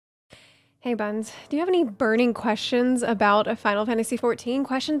Hey Buns, do you have any burning questions about Final Fantasy XIV?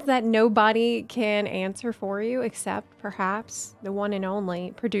 Questions that nobody can answer for you except perhaps the one and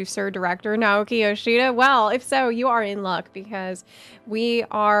only producer, director Naoki Yoshida? Well, if so, you are in luck because we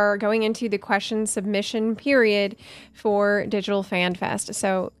are going into the question submission period for Digital Fan Fest.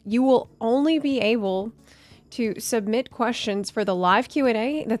 So you will only be able to submit questions for the live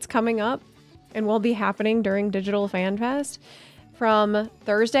Q&A that's coming up and will be happening during Digital Fan Fest from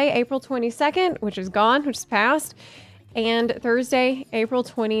Thursday, April 22nd, which is gone, which is past, and Thursday, April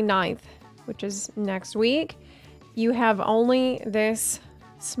 29th, which is next week. You have only this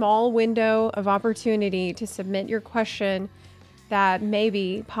small window of opportunity to submit your question that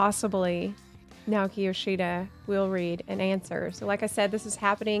maybe, possibly, Naoki Yoshida will read and answer. So like I said, this is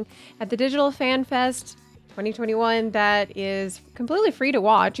happening at the Digital Fan Fest 2021 that is completely free to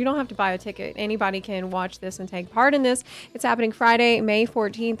watch. You don't have to buy a ticket. Anybody can watch this and take part in this. It's happening Friday, May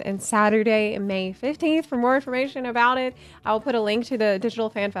 14th and Saturday, May 15th. For more information about it, I will put a link to the Digital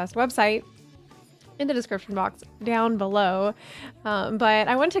Fan Fest website in the description box down below. But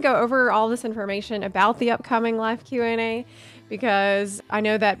I want to go over all this information about the upcoming live Q&A because I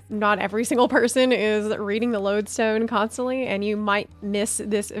know that not every single person is reading the lodestone constantly, and you might miss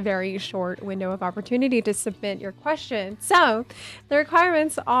this very short window of opportunity to submit your question. So the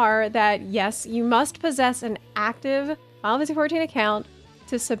requirements are that, yes, you must possess an active Final Fantasy XIV account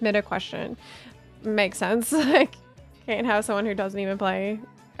to submit a question. Makes sense. Like, can't have someone who doesn't even play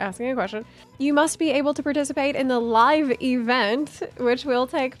asking a question. You must be able to participate in the live event, which will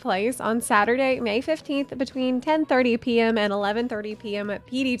take place on Saturday, May 15th between 10:30 p.m. and 11:30 p.m. at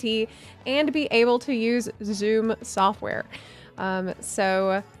PDT, and be able to use Zoom software.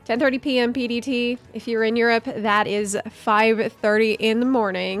 So 10:30 p.m. PDT, if you're in Europe, that is 5:30 in the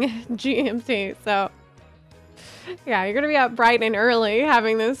morning GMT. So yeah, you're gonna be up bright and early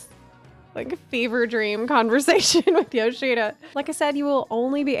having this like a fever dream conversation with Yoshida. Like I said, you will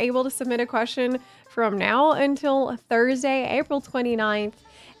only be able to submit a question from now until Thursday, April 29th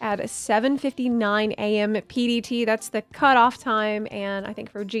at 7:59 a.m. PDT. That's the cutoff time. And I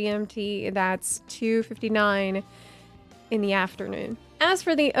think for GMT, that's 2:59 in the afternoon. As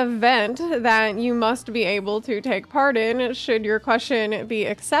for the event that you must be able to take part in, should your question be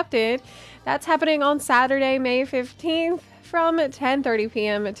accepted, that's happening on Saturday, May 15th. From 10:30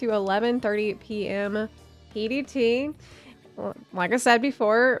 p.m. to 11:30 p.m. PDT. Like I said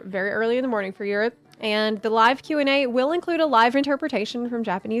before, very early in the morning for Europe. And the live Q&A will include a live interpretation from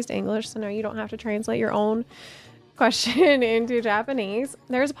Japanese to English, so no, you don't have to translate your own question into Japanese.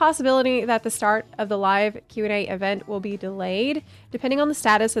 There's a possibility that the start of the live Q&A event will be delayed, depending on the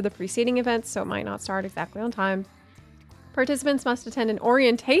status of the preceding events, so it might not start exactly on time. Participants must attend an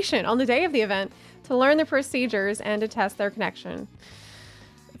orientation on the day of the event to learn the procedures and to test their connection.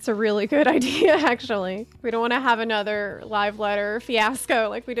 It's a really good idea, actually. We don't want to have another live letter fiasco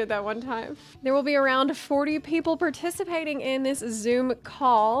like we did that one time. There will be around 40 people participating in this Zoom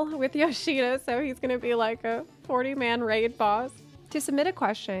call with Yoshida, so he's going to be like a 40-man raid boss. To submit a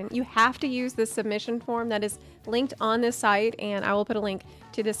question, you have to use the submission form that is linked on this site, and I will put a link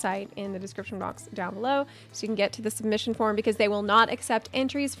to this site in the description box down below so you can get to the submission form because they will not accept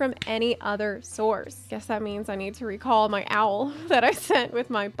entries from any other source. Guess that means I need to recall my owl that I sent with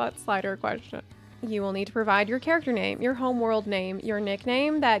my butt slider question. You will need to provide your character name, your homeworld name, your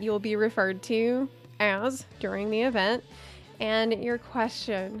nickname that you'll be referred to as during the event, and your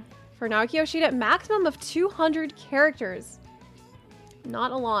question. For Naoki Yoshida, maximum of 200 characters.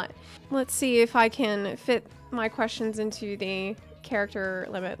 Not a lot. Let's see if I can fit my questions into the character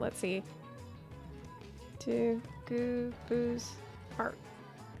limit. Let's see. Heart.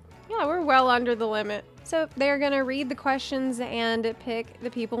 Yeah, we're well under the limit. So they're gonna read the questions and pick the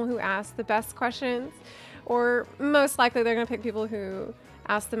people who ask the best questions, or most likely they're gonna pick people who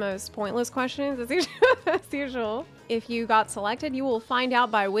ask the most pointless questions as usual. If you got selected, you will find out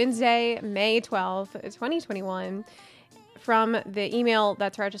by Wednesday, May 12th, 2021. From the email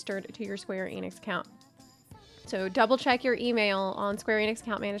that's registered to your Square Enix account. So double check your email on Square Enix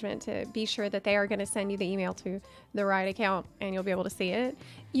account management to be sure that they are going to send you the email to the right account and you'll be able to see it.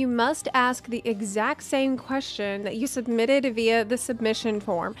 You must ask the exact same question that you submitted via the submission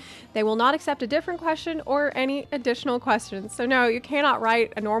form. They will not accept a different question or any additional questions. So no, you cannot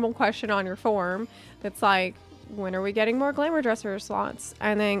write a normal question on your form that's like, when are we getting more glamour dresser slots?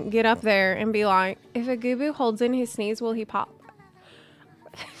 And then get up there and be like, if a Gubu holds in his sneeze, will he pop?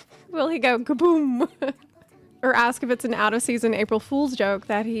 Will he go kaboom? Or ask if it's an out of season April Fool's joke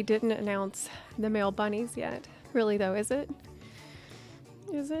that he didn't announce the male bunnies yet. Really though, is it?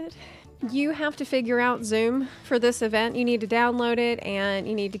 Is it? You have to figure out Zoom for this event. You need to download it and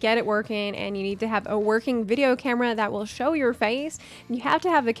you need to get it working, and you need to have a working video camera that will show your face. You have to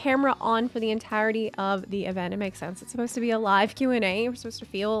have the camera on for the entirety of the event. It makes sense. It's supposed to be a live Q&A. We're supposed to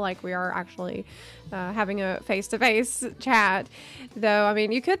feel like we are actually having a face-to-face chat. Though, I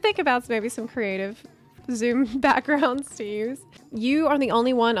mean, you could think about maybe some creative Zoom backgrounds to use. You are the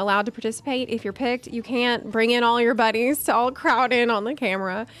only one allowed to participate if you're picked. You can't bring in all your buddies to all crowd in on the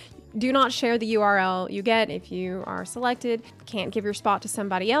camera. Do not share the URL you get if you are selected. Can't give your spot to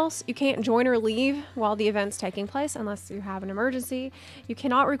somebody else. You can't join or leave while the event's taking place unless you have an emergency. You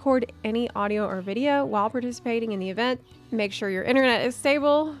cannot record any audio or video while participating in the event. Make sure your internet is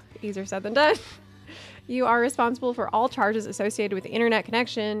stable. Easier said than done. You are responsible for all charges associated with the internet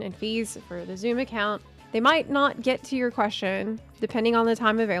connection and fees for the Zoom account. They might not get to your question depending on the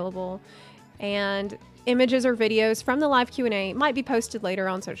time available, and images or videos from the live Q&A might be posted later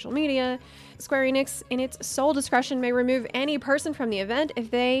on social media. Square Enix, in its sole discretion, may remove any person from the event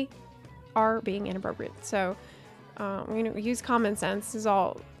if they are being inappropriate. So, use common sense. This is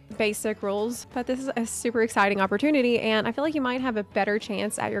all basic rules, but this is a super exciting opportunity, and I feel like you might have a better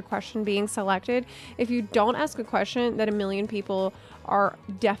chance at your question being selected if you don't ask a question that a million people are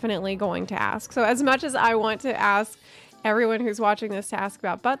definitely going to ask. So as much as I want to ask everyone who's watching this to ask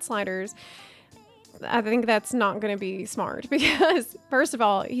about butt sliders, I think that's not going to be smart, because first of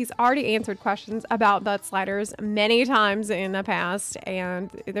all, he's already answered questions about butt sliders many times in the past, and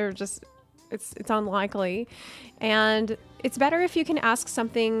they're just, it's unlikely. And it's better if you can ask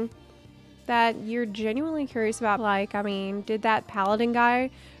something that you're genuinely curious about. Like, I mean, did that paladin guy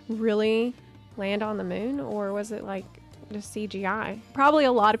really land on the moon, or was it like just CGI? Probably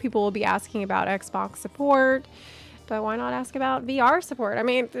a lot of people will be asking about Xbox support, but why not ask about VR support? I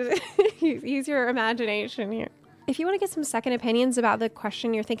mean, use your imagination here. If you want to get some second opinions about the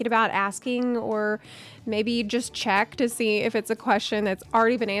question you're thinking about asking, or maybe just check to see if it's a question that's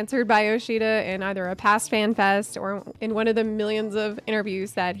already been answered by Yoshida in either a past fan fest or in one of the millions of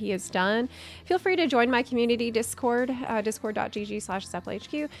interviews that he has done, feel free to join my community Discord,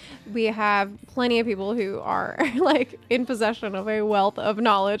 discord.gg/SuppleHQ. We have plenty of people who are like in possession of a wealth of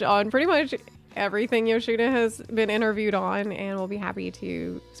knowledge on pretty much everything Yoshida has been interviewed on, and we'll be happy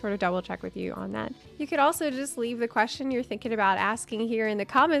to sort of double check with you on that. You could also just leave the question you're thinking about asking here in the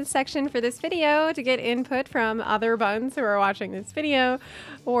comments section for this video to get input from other buns who are watching this video,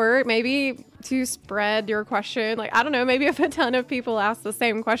 or maybe to spread your question. Like, I don't know, maybe if a ton of people ask the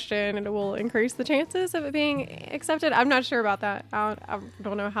same question, it will increase the chances of it being accepted. I'm not sure about that. I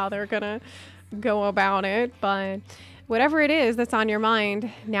don't know how they're gonna go about it, but whatever it is that's on your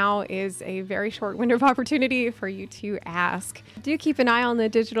mind, now is a very short window of opportunity for you to ask. Do keep an eye on the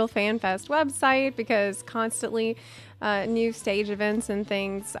Digital Fan Fest website, because constantly new stage events and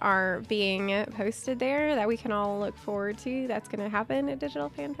things are being posted there that we can all look forward to. That's going to happen at Digital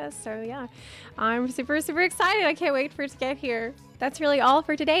Fan Fest. So yeah, I'm super excited. I can't wait for it to get here. That's really all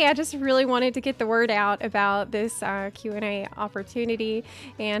for today. I just really wanted to get the word out about this Q&A opportunity,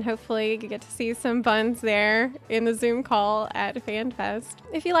 and hopefully you get to see some buns there in the Zoom call at FanFest.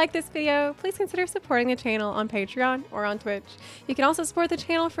 If you like this video, please consider supporting the channel on Patreon or on Twitch. You can also support the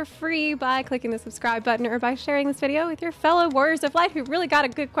channel for free by clicking the subscribe button or by sharing this video with your fellow Warriors of Light who really got a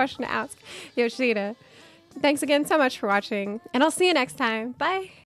good question to ask Yoshida. Thanks again so much for watching, and I'll see you next time. Bye!